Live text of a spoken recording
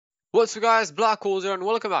What's up guys, Black Holes here and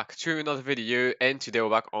welcome back to another video, and today we're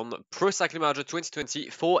back on Pro Cycling Manager 2020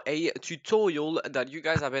 for a tutorial that you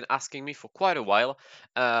guys have been asking me for quite a while.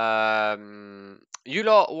 You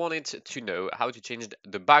lot wanted to know how to change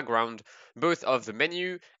the background both of the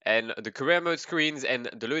menu and the career mode screens and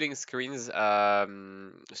the loading screens.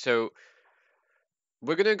 So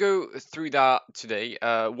we're gonna go through that today.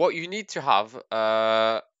 What you need to have,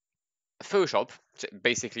 Photoshop,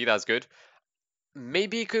 basically that's good.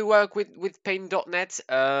 Maybe it could work with Paint.net,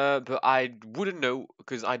 but I wouldn't know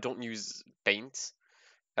because I don't use Paint.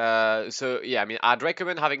 So yeah, I mean, I'd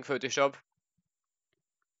recommend having Photoshop.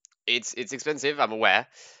 It's expensive, I'm aware,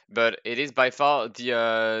 but it is by far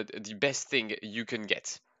the best thing you can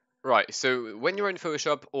get. Right. So when you're in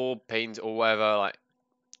Photoshop or Paint or whatever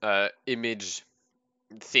like image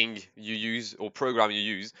thing you use or program you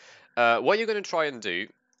use, what you're gonna try and do,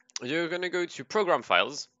 you're gonna go to Program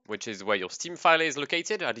Files, which is where your Steam file is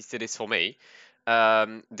located. At least it is for me.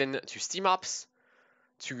 Then to Steam Apps,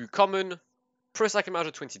 to Common, Pro Cycling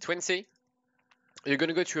Manager 2020. You're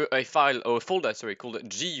gonna go to a file or a folder, sorry, called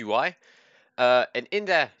GUI, and in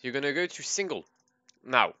there you're gonna go to Single.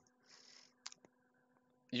 Now,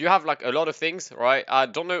 you have like a lot of things, right? I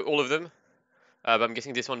don't know all of them, but I'm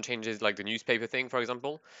guessing this one changes like the newspaper thing, for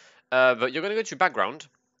example. But you're gonna go to Background.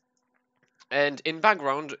 And in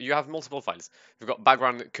background, you have multiple files. You've got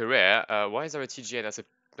background career. Why is there a TGA? That's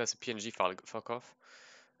a PNG file. Fuck off.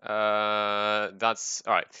 That's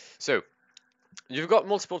all right. So you've got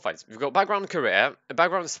multiple files. You've got background career, a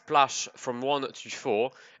background splash from 1 to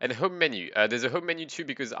 4, and a home menu. There's a home menu 2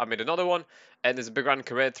 because I made another one, and there's a background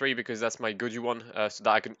career 3 because that's my go-to one, so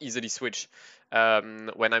that I can easily switch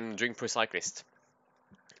when I'm doing Pro Cyclist.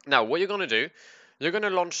 Now, what you're gonna do, you're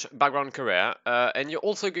gonna launch background career, and you're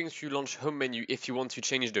also going to launch home menu if you want to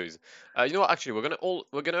change those. You know what? Actually,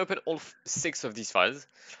 we're gonna open all 6 of these files,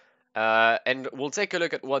 and we'll take a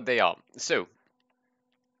look at what they are. So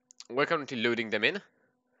we're currently loading them in.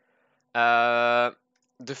 The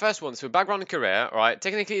first one, so background career, right?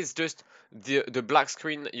 Technically, it's just the black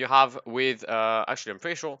screen you have with. Actually, I'm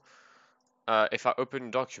pretty sure. If I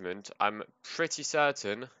open document, I'm pretty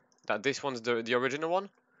certain that this one's the original one.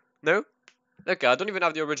 No? Okay, I don't even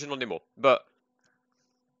have the original anymore, but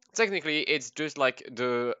technically it's just like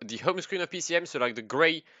the home screen of PCM, so like the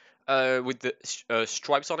gray with the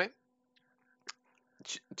stripes on it.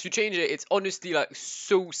 To change it, it's honestly like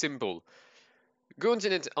so simple. Go on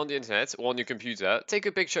the internet or on your computer, take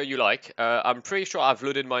a picture you like. I'm pretty sure I've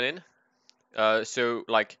loaded mine in. So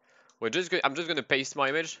like I'm just gonna paste my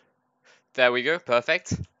image. There we go,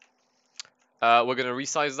 perfect. We're gonna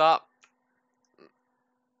resize that.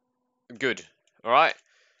 Good. All right.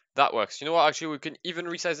 That works. You know what? Actually, we can even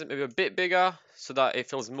resize it maybe a bit bigger so that it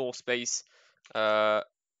fills more space. That's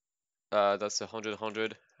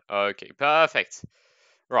 100. Okay, perfect.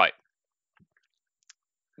 Right.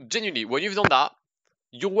 Genuinely, when you've done that,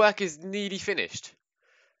 your work is nearly finished.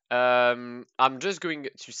 I'm just going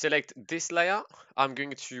to select this layer. I'm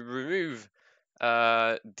going to remove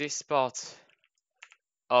this part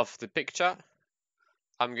of the picture.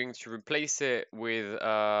 I'm going to replace it with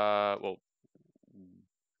well,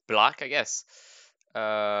 black, I guess.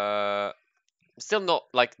 Still not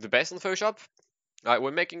like the best on Photoshop. Alright,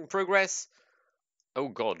 we're making progress. Oh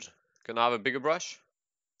god. Can I have a bigger brush?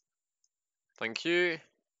 Thank you.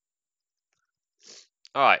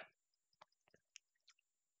 Alright.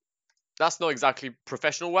 That's not exactly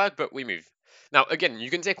professional work, but we move. Now, again,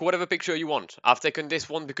 you can take whatever picture you want. I've taken this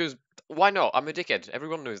one because why not? I'm a dickhead.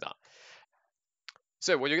 Everyone knows that.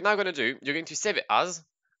 So what you're now going to do, you're going to save it as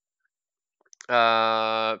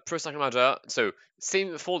Pro Cycling Manager. So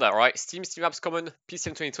same folder, right? Steam Apps Common,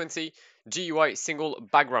 PCM 2020, GUI single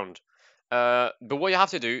background. But what you have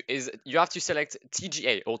to do is you have to select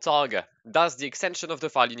TGA or Targa. That's the extension of the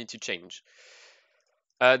file you need to change.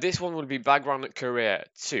 This one will be background career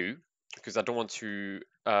 2 because I don't want to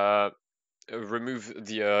remove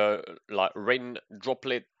the like rain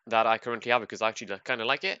droplet that I currently have because I actually kind of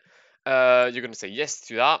like it. You're gonna say yes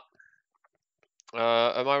to that.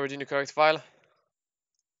 Am I already in the correct file?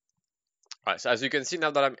 Alright, so as you can see now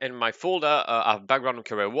that I'm in my folder, I have background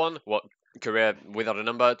career 1, what career without a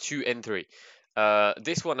number, 2 and 3.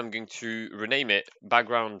 This one I'm going to rename it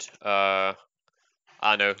background, I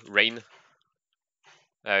know, rain.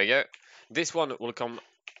 There we go. This one will come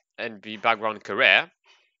and be background career.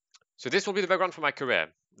 So this will be the background for my career.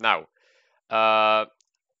 Now,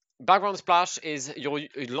 background splash is your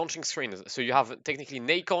launching screen. So you have technically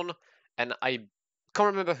Nacon, and I can't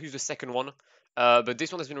remember who's the second one. But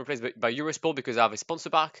this one has been replaced by Eurosport because I have a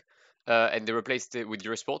sponsor pack, and they replaced it with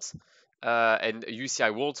Eurosport and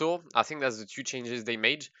UCI World Tour. I think that's the two changes they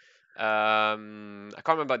made. I can't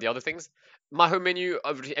remember the other things. My home menu,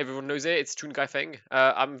 obviously everyone knows it. It's Chun Kai Feng.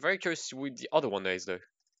 I'm very curious with the other one there is though.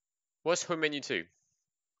 What's home menu two?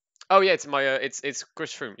 Oh yeah, it's my it's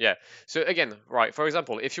Chris Froome. Yeah. So again, right. For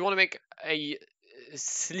example, if you want to make a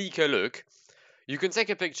sleeker look, you can take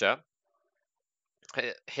a picture.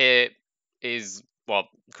 Here is well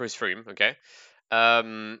Chris Froome. Okay.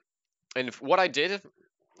 And what I did,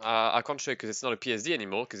 I can't show it because it's not a PSD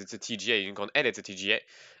anymore because it's a TGA. You can edit a TGA.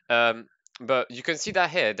 But you can see that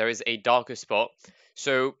here there is a darker spot.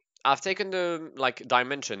 So I've taken the like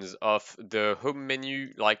dimensions of the home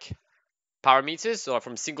menu like parameters, so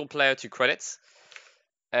from single player to credits,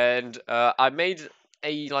 and I made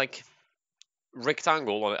a like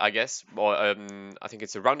rectangle, I guess, or I think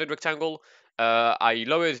it's a rounded rectangle. I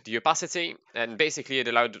lowered the opacity, and basically it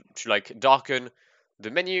allowed to like darken the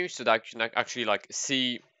menu so that I can actually like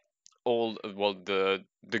see all well the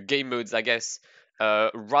game modes, I guess,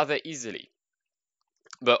 rather easily.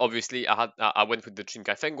 But obviously, I went with the Chin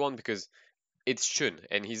Kai Feng one because it's Chun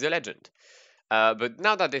and he's a legend. But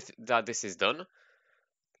now that this is done,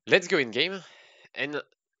 let's go in game and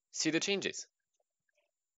see the changes.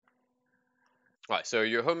 Right, so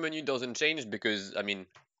your home menu doesn't change because I mean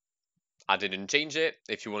I didn't change it.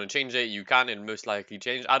 If you want to change it, you can. It'll most likely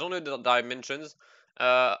change. I don't know the dimensions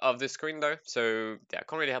of the screen though, so yeah, I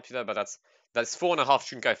can't really help you there. But that's 4.5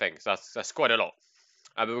 Chunkai Feng. So that's quite a lot.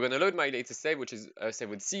 But we're gonna load my latest save, which is a save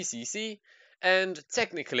with CCC, and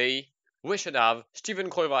technically we should have Steven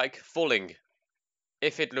Kruijwijk falling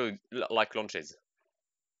if it like launches.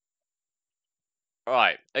 All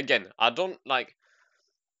right. Again, I don't like.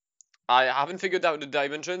 I haven't figured out the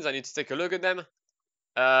dimensions. I need to take a look at them.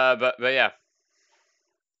 But yeah,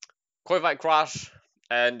 Kruijwijk crash,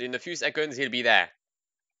 and in a few seconds he'll be there.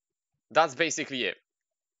 That's basically it.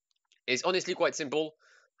 It's honestly quite simple.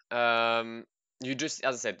 You just,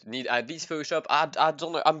 as I said, need at least Photoshop. I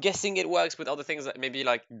don't know. I'm guessing it works with other things, like maybe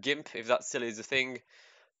like GIMP, if that still is a thing,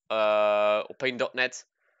 or Paint.net.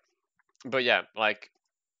 But yeah, like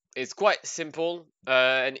it's quite simple.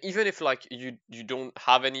 And even if like you don't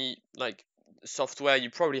have any like software, you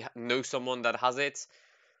probably know someone that has it.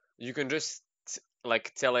 You can just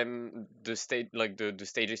like tell him the state like the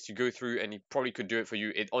stages to go through, and he probably could do it for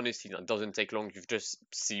you. It honestly doesn't take long. You've just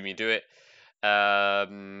seen me do it.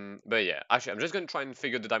 But yeah, actually, I'm just gonna try and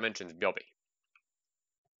figure the dimensions. BRB.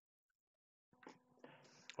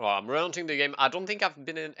 Well, I'm relaunching the game. I don't think I've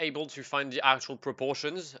been able to find the actual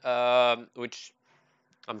proportions, which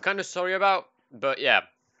I'm kind of sorry about. But yeah,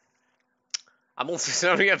 I'm also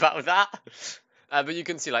sorry about that. But you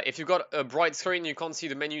can see, like, if you've got a bright screen, you can't see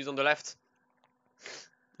the menus on the left.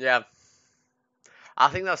 Yeah, I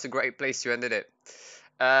think that's a great place to end it.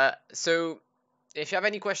 So if you have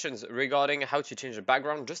any questions regarding how to change the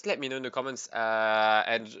background, just let me know in the comments.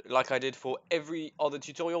 And like I did for every other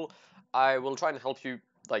tutorial, I will try and help you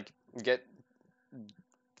like get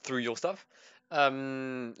through your stuff.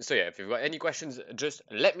 So yeah, if you've got any questions, just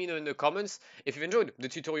let me know in the comments. If you've enjoyed the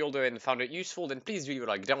tutorial though and found it useful, then please leave a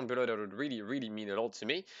like down below. That would really, really mean a lot to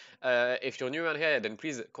me. If you're new around here, then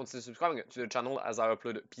please consider subscribing to the channel as I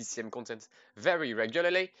upload PCM content very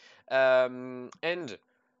regularly. And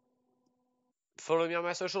follow me on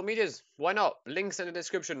my social medias. Why not? Links in the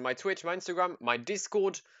description. My Twitch, my Instagram, my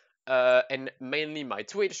Discord, and mainly my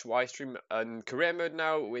Twitch, where I stream on career mode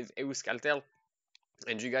now with Euskaltel.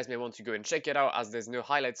 And you guys may want to go and check it out as there's no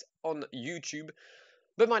highlights on YouTube.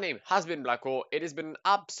 But my name has been Blacko. It has been an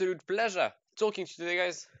absolute pleasure talking to you today,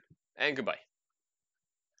 guys, and goodbye.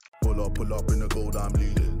 Pull up in the gold, I'm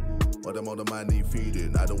leading. But them other man need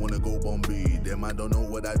feeding. I don't wanna go Bombay. Them I don't know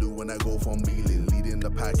what I do when I go from dealing. Leading the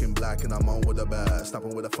pack in black and I'm on with a bat.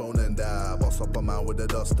 Snapping with a phone and dab. Boss up a man with a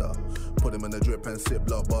duster. Put him in the drip and sip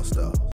blockbuster.